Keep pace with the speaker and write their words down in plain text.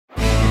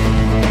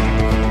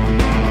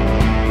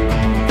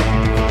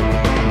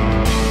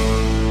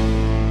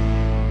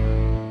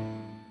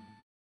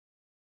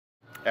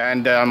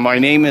And my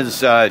name is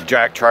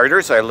Jack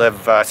Charters. I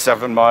live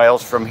 7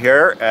 miles from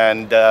here,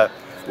 and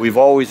we've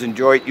always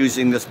enjoyed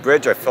using this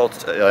bridge. I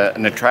felt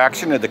an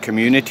attraction of the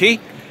community,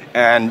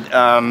 and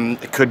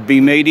it could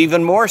be made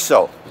even more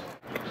so.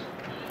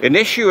 An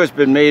issue has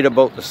been made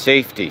about the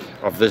safety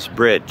of this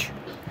bridge.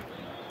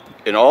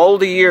 In all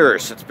the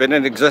years it's been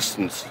in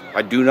existence,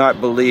 I do not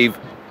believe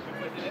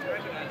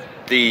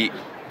the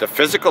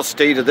physical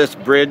state of this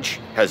bridge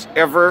has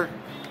ever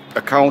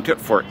accounted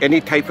for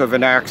any type of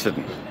an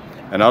accident.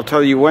 And I'll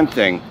tell you one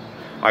thing,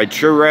 I'd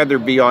sure rather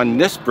be on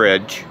this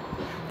bridge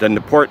than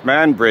the Port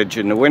Mann Bridge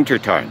in the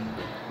wintertime.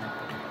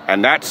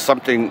 And that's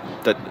something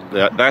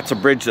that's a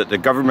bridge that the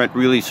government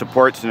really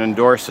supports and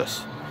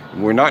endorses.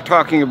 We're not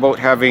talking about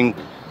having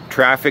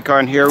traffic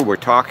on here, we're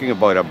talking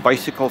about a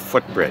bicycle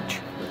footbridge.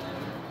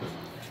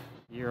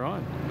 You're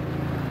on.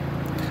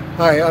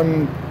 Hi,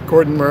 I'm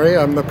Gordon Murray.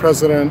 I'm the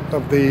president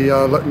of the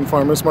Lytton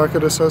Farmers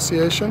Market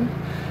Association,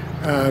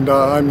 and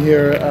I'm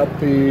here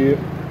at the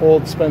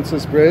Old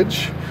Spences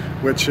Bridge,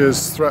 which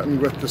is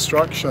threatened with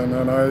destruction.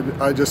 And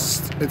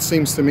it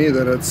seems to me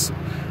that it's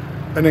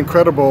an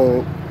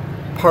incredible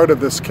part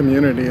of this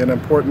community, an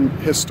important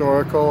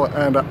historical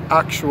and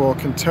actual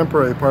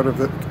contemporary part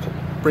of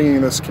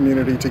bringing this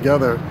community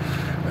together.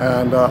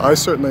 And I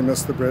certainly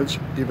miss the bridge,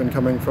 even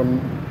coming from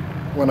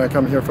when I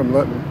come here from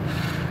Lytton.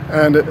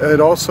 And it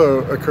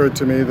also occurred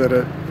to me that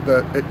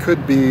it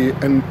could be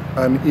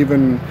an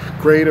even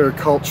greater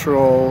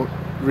cultural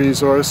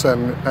resource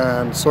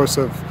and source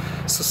of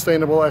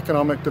sustainable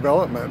economic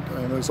development.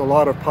 And there's a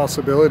lot of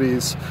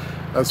possibilities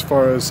as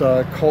far as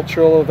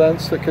cultural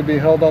events that could be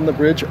held on the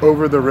bridge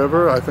over the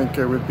river. I think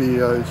it would be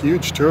a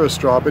huge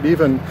tourist draw, but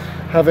even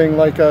having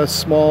like a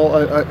small,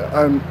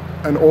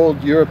 an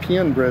old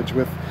European bridge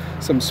with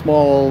some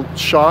small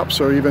shops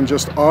or even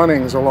just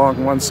awnings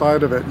along one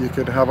side of it. You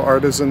could have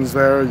artisans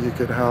there, you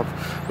could have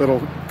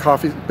little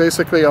coffee,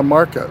 basically a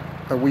market,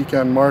 a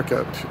weekend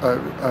market,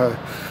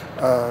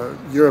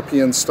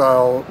 European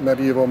style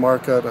medieval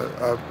market,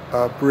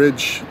 a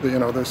bridge. You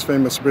know, there's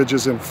famous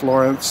bridges in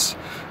Florence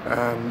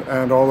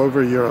and all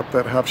over Europe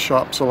that have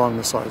shops along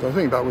the sides. I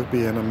think that would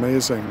be an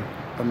amazing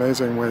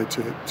way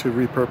to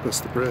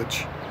repurpose the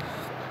bridge.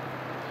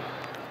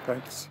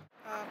 Thanks.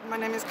 My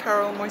name is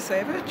Carol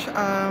Moisevich.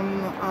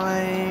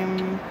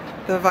 I'm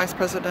the Vice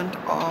President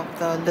of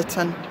the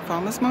Lytton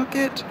Farmers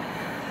Market,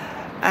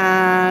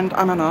 and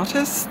I'm an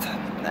artist.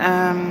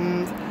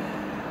 And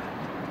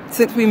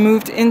since we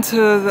moved into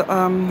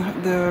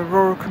the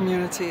rural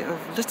community of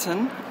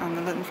Lytton and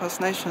the Lytton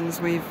First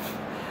Nations, we've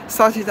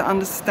started to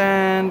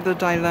understand the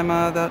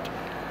dilemma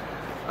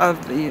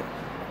of the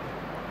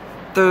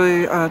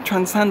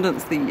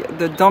transcendence,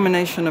 the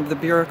domination of the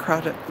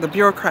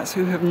bureaucrats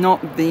who have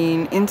not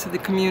been into the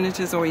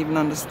communities or even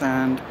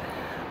understand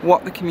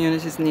what the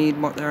communities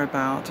need, what they're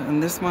about.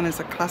 And this one is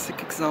a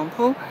classic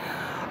example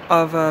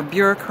of a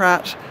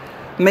bureaucrat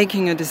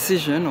making a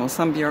decision, or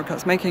some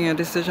bureaucrats making a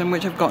decision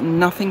which have got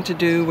nothing to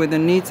do with the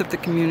needs of the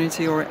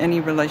community or any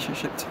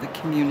relationship to the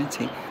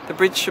community. The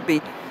bridge should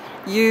be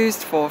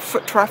used for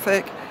foot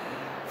traffic,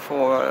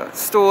 for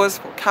stores,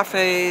 for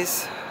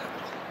cafes.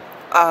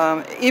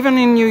 Even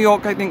in New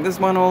York, I think there's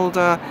one old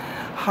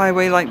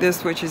highway like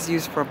this which is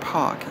used for a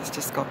park. It's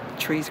just got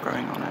trees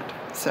growing on it.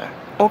 So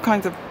all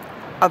kinds of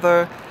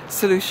other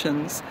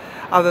solutions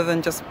other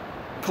than just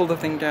pull the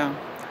thing down.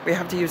 We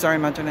have to use our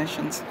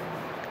imaginations.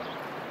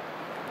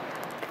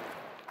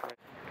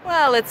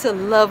 Well, it's a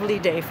lovely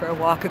day for a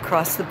walk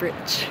across the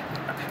bridge.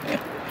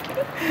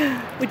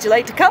 Would you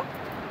like to come?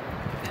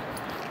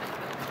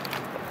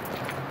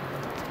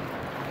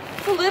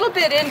 It's a little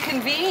bit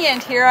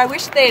inconvenient here. I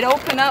wish they'd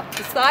open up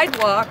the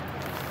sidewalk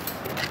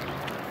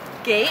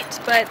gate,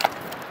 but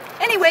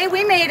anyway,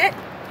 we made it.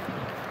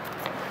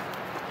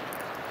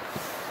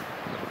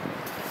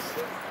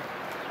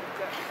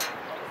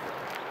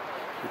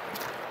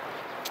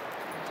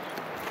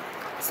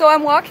 So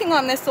I'm walking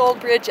on this old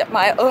bridge at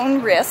my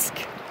own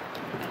risk.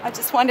 I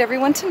just want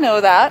everyone to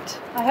know that.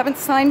 I haven't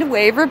signed a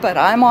waiver, but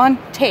I'm on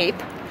tape.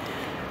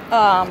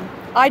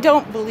 I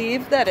don't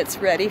believe that it's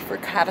ready for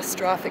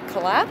catastrophic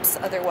collapse,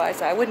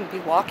 otherwise I wouldn't be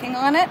walking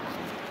on it.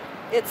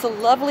 It's a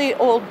lovely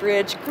old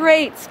bridge,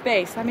 great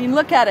space. I mean,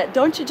 look at it.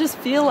 Don't you just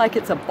feel like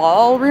it's a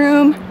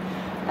ballroom?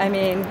 I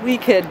mean, we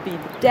could be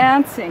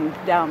dancing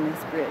down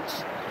this bridge,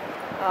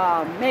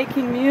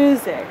 making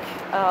music.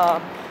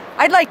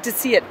 I'd like to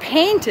see it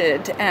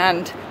painted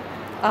and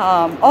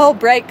all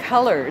bright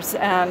colors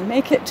and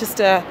make it just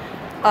a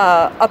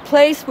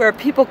place where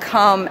people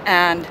come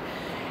and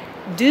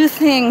do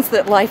things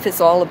that life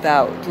is all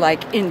about,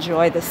 like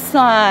enjoy the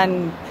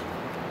sun,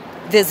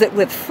 visit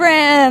with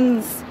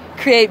friends,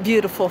 create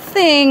beautiful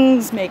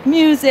things, make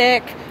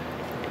music,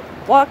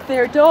 walk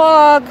their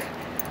dog.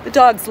 The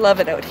dogs love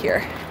it out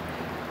here.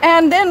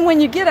 And then when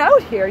you get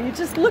out here, you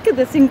just look at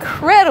this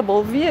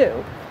incredible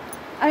view.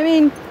 I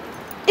mean,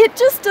 it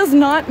just does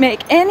not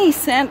make any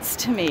sense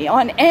to me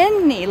on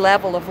any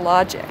level of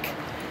logic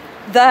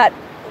that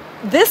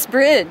this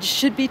bridge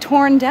should be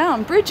torn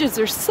down. Bridges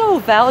are so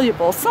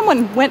valuable.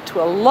 Someone went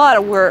to a lot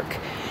of work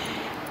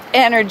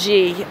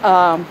energy,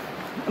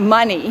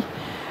 money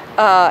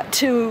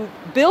to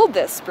build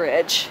this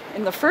bridge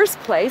in the first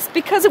place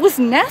because it was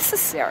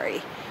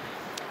necessary.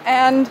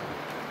 And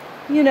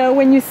you know,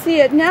 when you see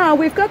it now,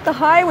 we've got the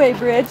highway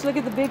bridge. Look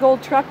at the big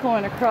old truck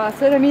going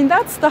across it. I mean,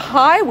 that's the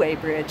highway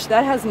bridge.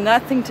 That has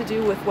nothing to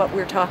do with what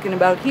we're talking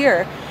about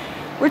here.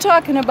 We're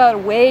talking about a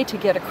way to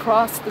get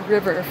across the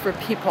river for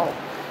people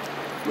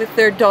with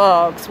their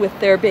dogs, with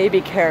their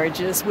baby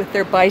carriages, with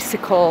their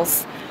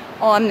bicycles,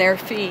 on their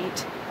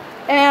feet.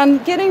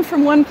 And getting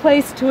from one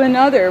place to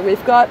another.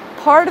 We've got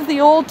part of the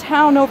old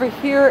town over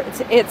here.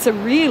 It's a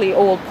really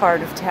old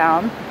part of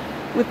town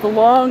with the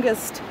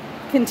longest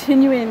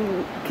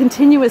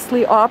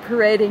continuously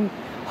operating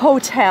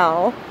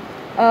hotel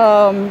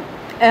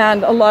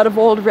and a lot of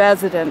old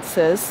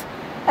residences.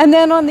 And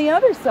then on the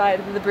other side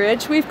of the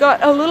bridge, we've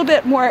got a little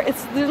bit more,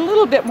 it's a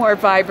little bit more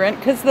vibrant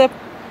because the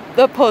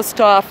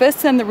post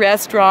office and the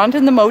restaurant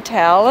and the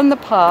motel and the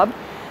pub,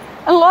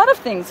 a lot of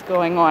things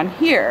going on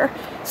here.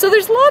 So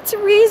there's lots of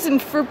reason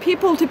for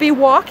people to be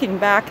walking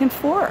back and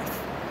forth.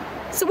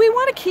 So we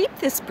want to keep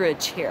this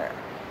bridge here.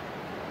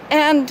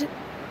 And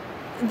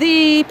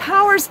the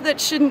powers that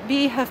shouldn't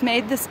be have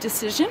made this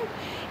decision.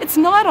 It's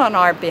not on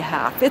our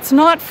behalf. It's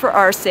not for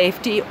our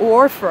safety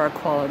or for our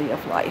quality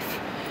of life.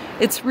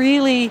 It's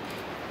really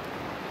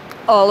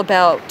all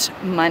about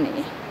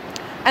money.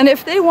 And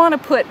if they want to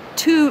put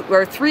 $2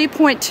 or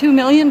 $3.2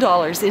 million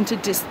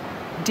into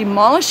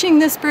demolishing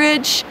this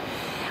bridge,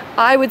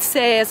 I would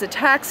say as a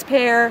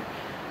taxpayer,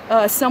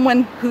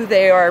 someone who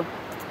they are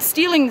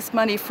stealing this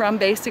money from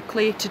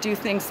basically to do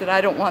things that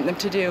I don't want them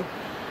to do,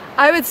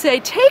 I would say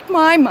take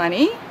my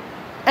money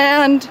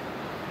and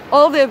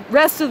all the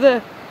rest of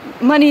the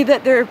money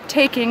that they're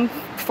taking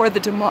for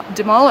the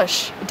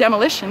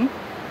demolition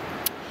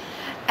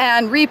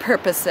and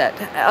repurpose it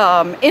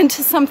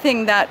into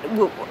something that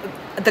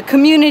the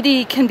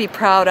community can be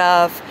proud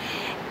of,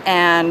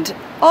 and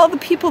all the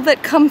people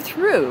that come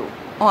through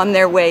on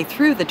their way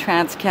through the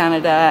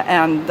Trans-Canada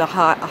and the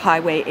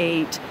Highway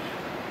 8,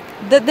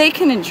 that they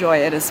can enjoy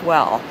it as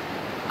well.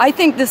 I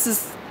think this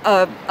is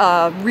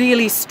a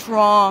really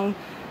strong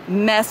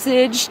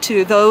message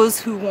to those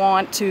who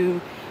want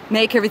to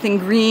make everything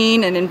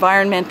green and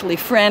environmentally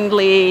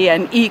friendly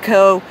and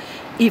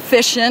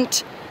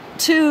eco-efficient,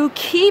 to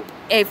keep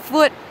a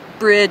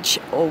footbridge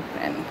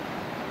open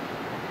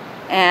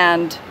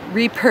and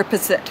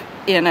repurpose it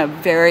in a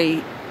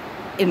very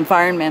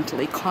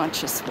environmentally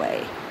conscious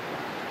way.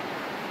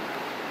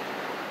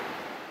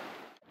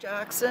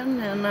 Jackson,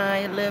 and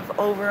I live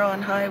over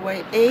on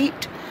Highway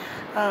 8.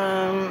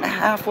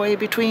 Halfway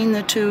between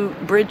the two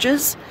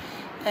bridges,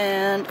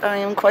 and I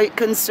am quite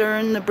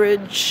concerned the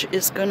bridge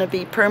is going to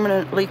be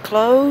permanently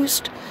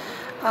closed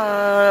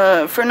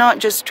for not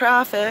just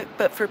traffic,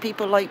 but for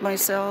people like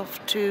myself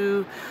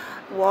to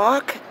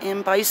walk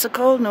and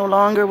bicycle. No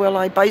longer will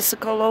I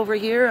bicycle over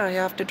here. I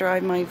have to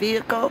drive my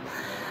vehicle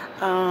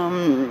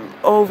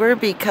over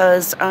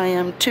because I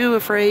am too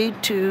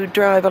afraid to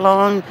drive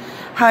along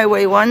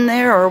Highway 1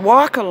 there or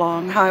walk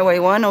along Highway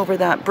 1 over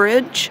that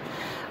bridge.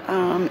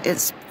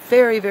 It's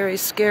very, very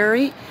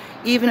scary.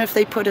 Even if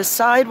they put a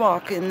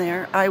sidewalk in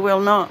there, I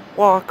will not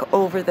walk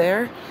over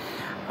there.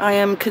 I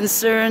am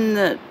concerned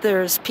that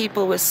there's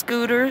people with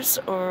scooters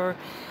or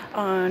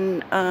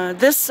on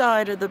this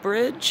side of the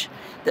bridge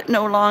that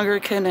no longer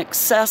can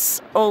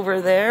access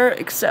over there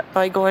except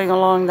by going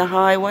along the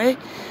highway.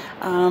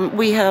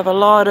 We have a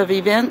lot of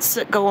events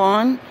that go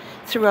on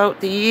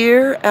throughout the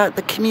year at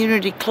the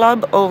community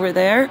club over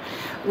there,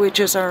 which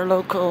is our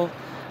local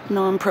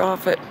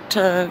non-profit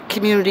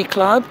community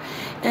club,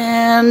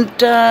 and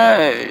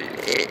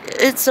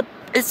it's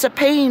a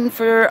pain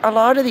for a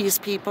lot of these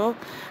people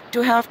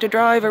to have to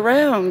drive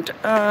around.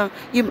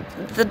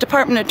 The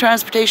Department of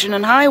Transportation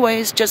and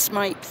Highways just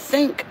might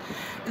think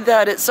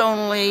that it's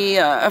only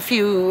a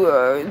few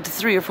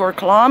 3 or 4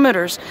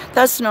 kilometers.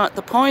 That's not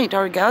the point.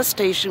 Our gas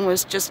station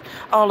was just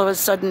all of a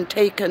sudden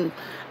taken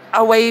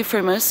away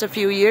from us a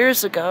few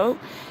years ago,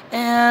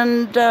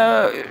 and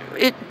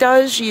it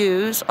does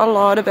use a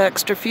lot of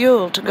extra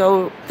fuel to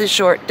go the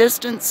short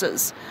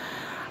distances.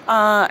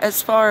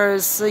 As far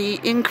as the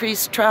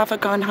increased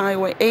traffic on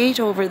Highway 8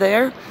 over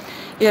there,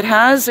 it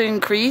has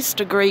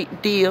increased a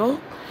great deal.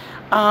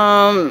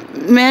 Quite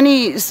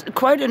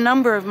a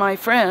number of my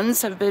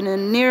friends have been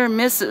in near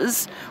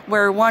misses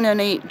where 1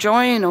 and 8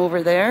 join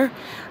over there.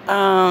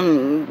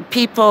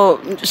 People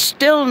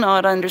still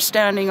not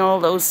understanding all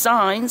those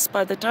signs.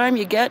 By the time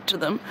you get to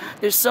them,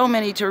 there's so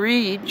many to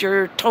read,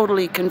 you're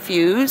totally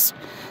confused.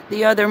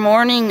 The other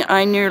morning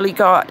I nearly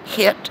got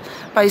hit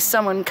by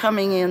someone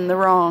coming in the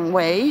wrong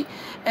way,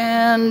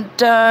 and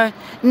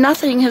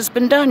nothing has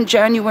been done.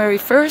 January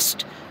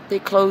 1st, they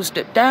closed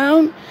it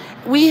down.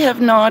 We have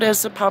not,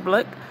 as a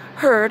public,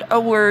 heard a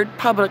word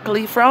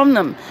publicly from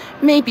them.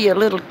 Maybe a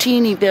little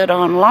teeny bit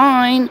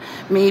online,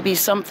 maybe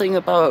something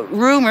about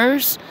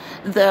rumors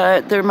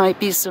that there might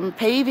be some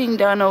paving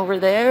done over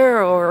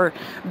there, or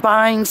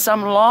buying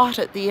some lot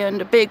at the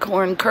end of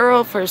Bighorn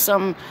Curl for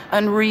some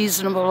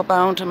unreasonable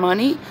amount of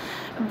money.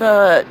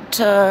 But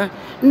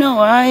no,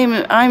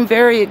 I'm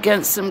very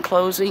against them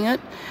closing it.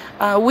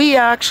 We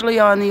actually,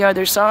 on the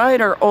other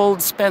side, are Old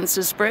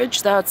Spences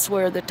Bridge. That's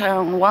where the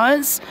town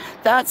was.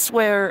 That's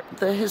where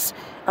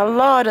a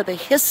lot of the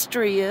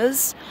history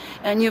is.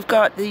 And you've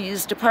got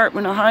these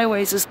Department of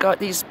Highways has got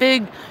these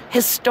big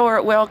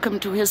historic, welcome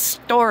to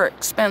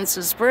historic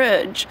Spences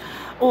Bridge.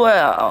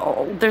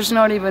 Well, there's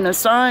not even a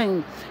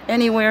sign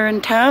anywhere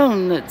in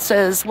town that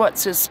says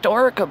what's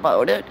historic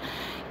about it.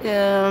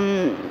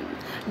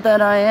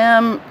 That I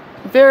am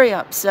very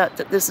upset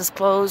that this is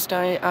closed.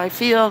 I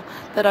feel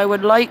that I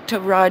would like to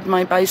ride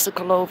my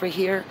bicycle over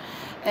here,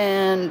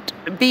 and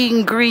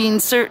being green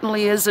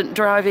certainly isn't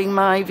driving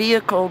my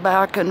vehicle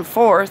back and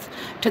forth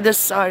to this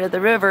side of the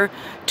river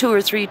 2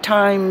 or 3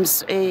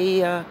 times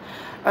a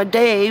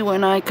day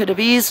when I could have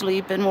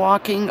easily been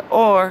walking,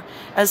 or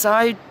as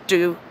I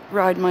do,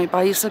 ride my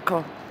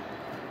bicycle.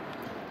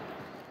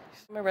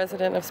 I'm a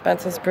resident of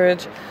Spences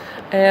Bridge,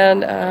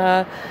 and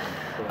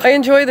I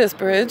enjoy this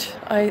bridge.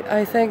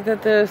 I think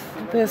that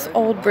this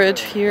old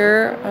bridge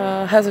here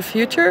has a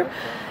future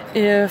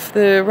if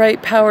the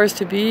right powers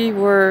to be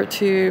were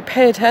to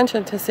pay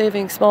attention to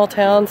saving small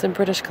towns in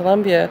British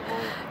Columbia.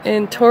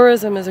 And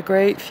tourism is a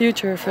great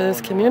future for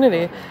this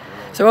community.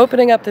 So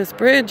opening up this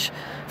bridge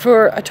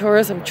for a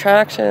tourism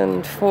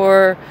attraction,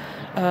 for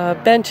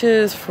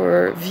benches,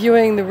 for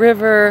viewing the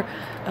river,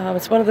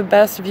 it's one of the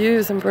best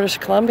views in British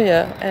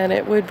Columbia, and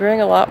it would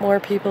bring a lot more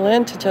people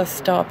in to just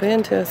stop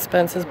into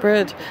Spences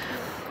Bridge.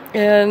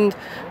 And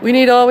we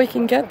need all we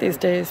can get these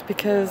days,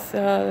 because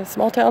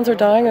small towns are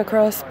dying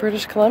across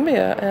British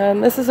Columbia,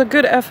 and this is a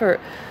good effort.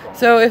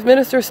 So if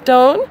Minister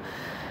Stone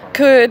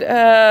could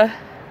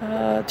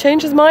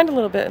change his mind a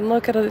little bit and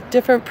look at a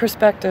different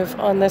perspective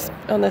on this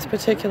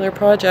particular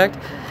project,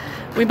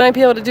 we might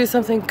be able to do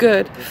something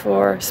good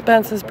for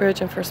Spences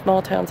Bridge and for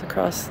small towns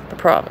across the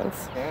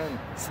province.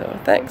 So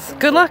thanks.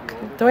 Good luck,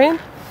 Dwayne.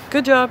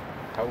 Good job.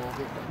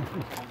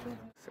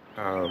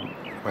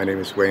 My name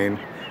is Wayne.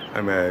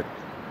 I'm a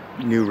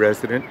new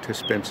resident to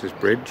Spences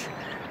Bridge.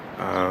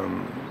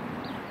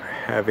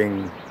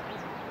 Having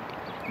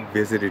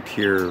visited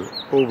here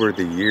over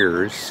the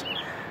years,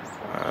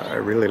 I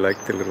really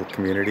like the little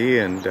community,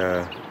 and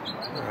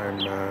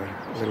I'm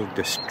a little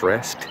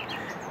distressed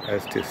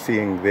as to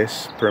seeing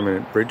this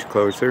permanent bridge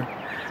closure.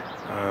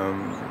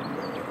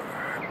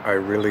 I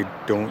really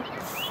don't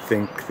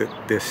think that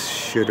this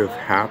should have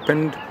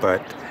happened,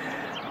 but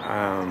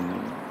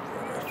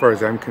as far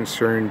as I'm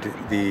concerned,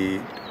 the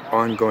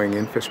ongoing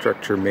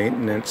infrastructure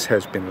maintenance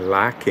has been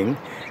lacking,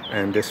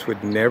 and this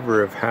would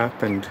never have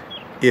happened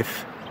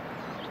if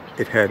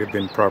it had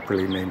been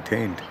properly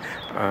maintained.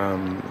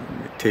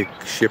 Take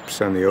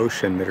ships on the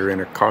ocean that are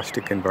in a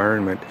caustic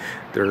environment,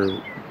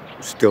 they're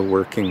still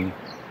working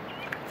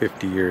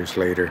 50 years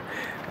later.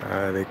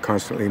 They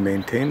constantly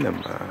maintain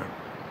them.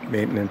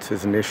 Maintenance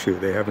is an issue.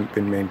 They haven't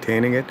been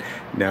maintaining it.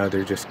 Now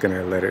they're just going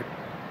to let it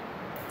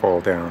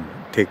fall down,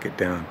 take it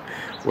down.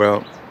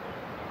 Well,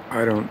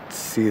 I don't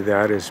see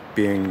that as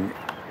being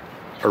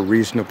a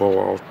reasonable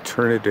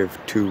alternative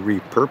to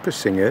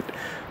repurposing it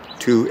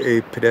to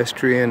a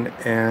pedestrian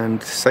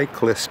and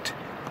cyclist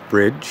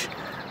bridge.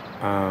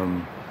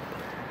 I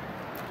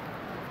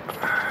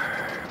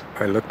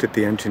looked at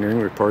the engineering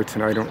reports,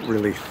 and I don't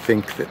really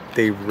think that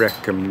they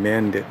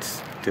recommend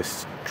its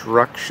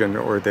destruction,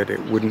 or that it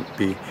wouldn't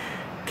be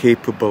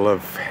capable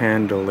of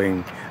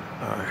handling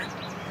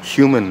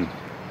human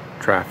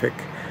traffic,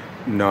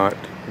 not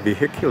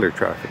vehicular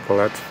traffic. Well,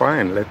 that's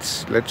fine.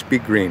 Let's be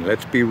green.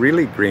 Let's be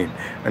really green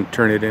and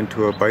turn it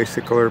into a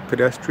bicycle or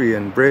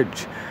pedestrian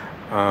bridge.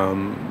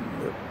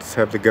 Let's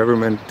have the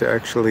government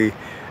actually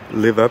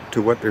live up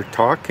to what they're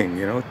talking.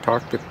 You know,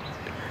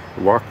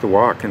 walk the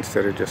walk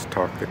instead of just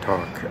talk the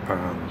talk.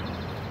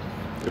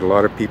 There's a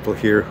lot of people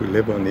here who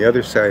live on the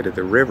other side of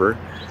the river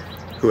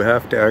who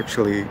have to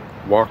actually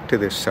walk to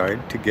this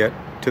side to get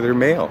to their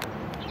mail.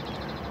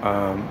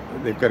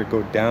 They've got to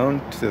go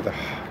down to the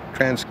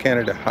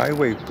Trans-Canada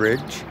Highway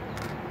Bridge,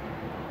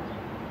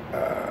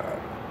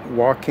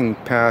 walking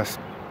past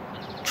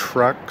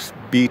trucks,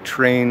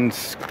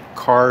 B-trains,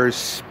 cars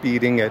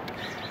speeding at,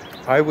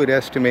 I would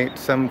estimate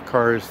some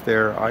cars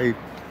there. I'm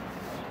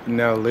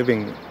now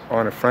living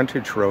on a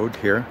frontage road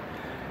here,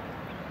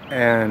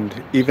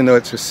 and even though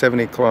it's a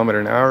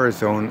 70-kilometer-an-hour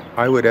zone,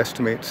 I would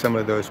estimate some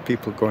of those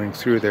people going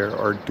through there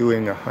are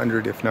doing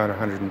 100, if not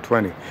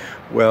 120.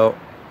 Well,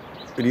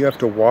 when you have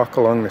to walk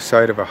along the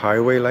side of a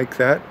highway like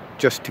that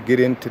just to get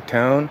into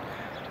town,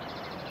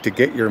 to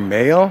get your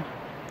mail,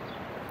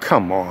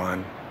 come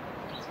on,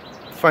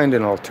 find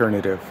an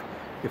alternative.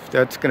 If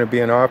that's going to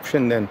be an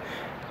option, then,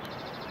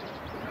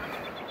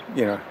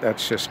 you know,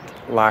 that's just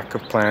lack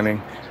of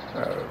planning.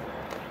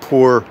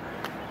 Poor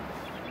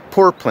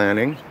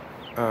planning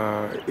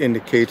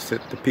indicates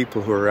that the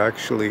people who are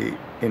actually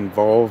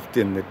involved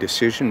in the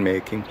decision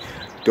making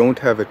don't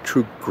have a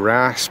true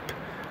grasp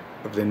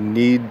of the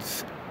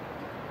needs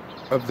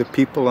of the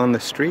people on the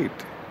street.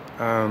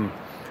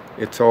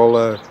 It's all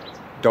a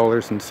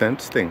dollars and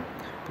cents thing.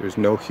 There's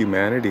no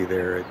humanity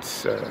there.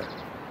 It's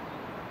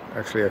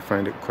Actually, I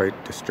find it quite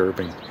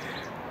disturbing.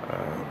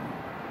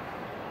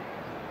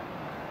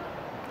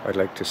 I'd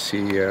like to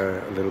see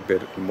a little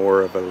bit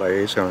more of a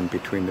liaison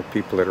between the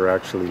people that are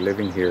actually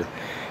living here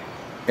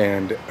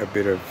and a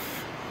bit of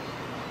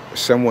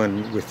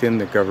someone within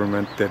the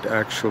government that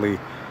actually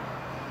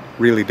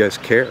really does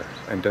care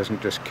and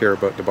doesn't just care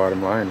about the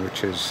bottom line,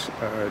 which is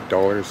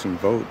dollars and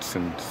votes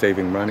and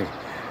saving money.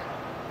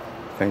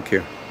 Thank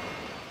you.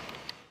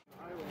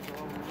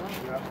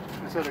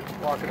 Instead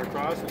of walking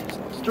across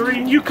it.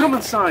 Doreen, you come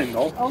and sign,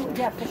 though. Oh,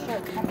 yeah, for sure.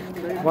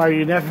 Why, are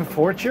you never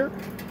Fortune?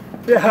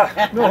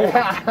 Yeah, no.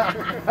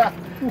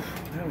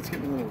 It's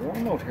getting a little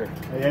warm out here.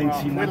 I ain't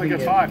seen nothing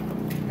yet. Hot.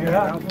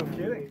 Yeah, I'm not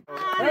kidding.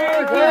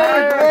 Hey,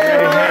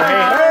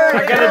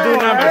 I gotta do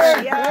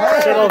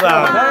numbers. Settle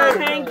down.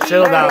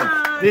 Settle down.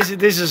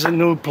 This is a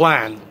new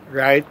plan,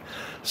 right?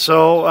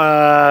 So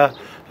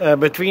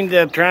between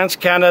the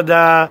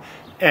Trans-Canada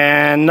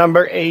and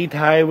number 8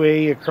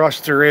 highway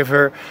across the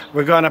river,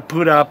 we're gonna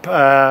put up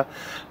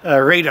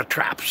radar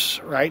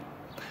traps, right?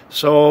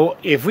 So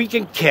if we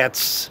can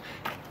catch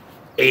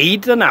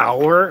 8 an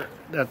hour,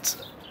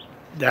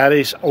 that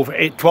is over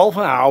 12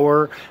 an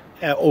hour,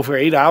 over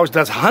 8 hours,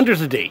 that's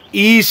 100 a day,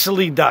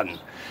 easily done.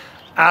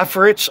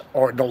 Average,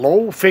 or the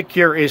low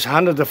figure, is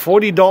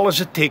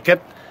 $140 a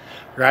ticket,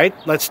 right?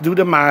 Let's do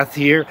the math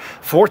here.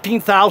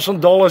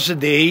 $14,000 a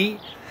day.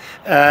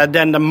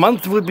 Then the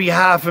month would be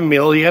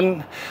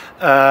 $500,000.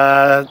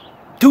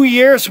 2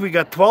 years, we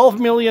got $12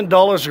 million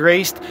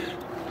raised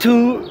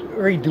to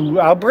redo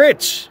our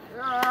bridge.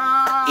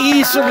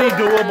 Easily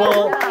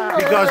doable,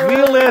 because we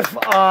live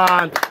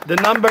on the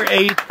number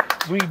 8.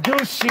 We do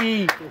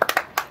see,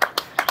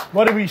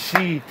 what do we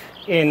see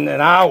in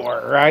an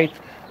hour, right?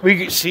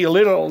 We see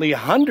literally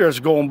hundreds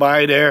going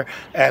by there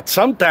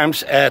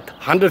sometimes at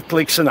 100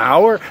 clicks an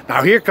hour.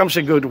 Now here comes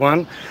a good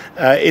one.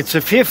 It's a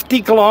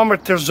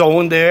 50-kilometer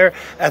zone there.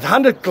 At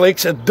 100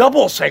 clicks, it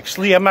doubles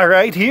actually. Am I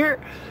right here?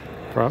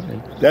 Probably.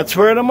 That's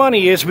where the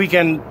money is. We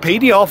can pay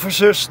the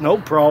officers, no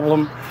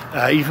problem.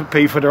 Even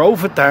pay for their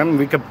overtime.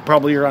 We could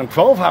probably run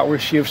 12-hour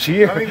shifts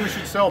here. I think we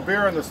should sell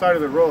beer on the side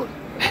of the road.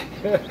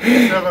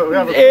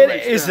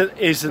 Is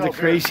it a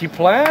crazy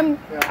plan?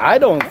 Yeah. I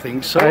don't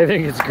think so. I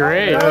think it's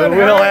great.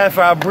 We'll have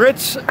our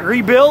bridge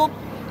rebuilt.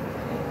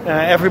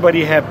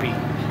 Everybody happy,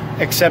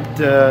 except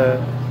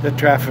the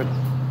traffic.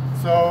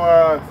 So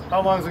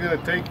how long is it going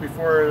to take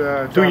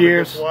before 2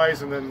 years? Gets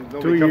wise and then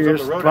 2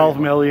 years, up the road 12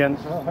 million.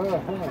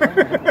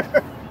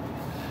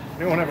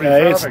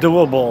 It's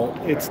doable.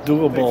 It's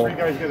doable.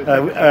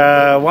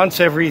 Once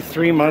every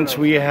 3 months,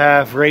 we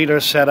have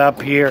radars set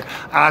up here.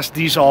 Ask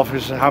these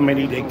officers how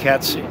many they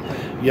catch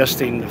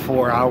just in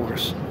 4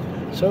 hours.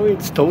 So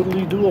it's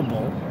totally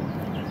doable,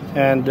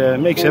 and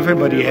makes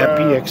everybody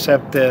happy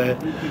except the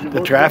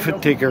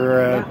traffic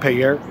ticker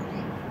payer.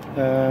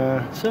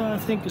 So I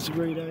think it's a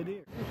great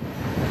idea.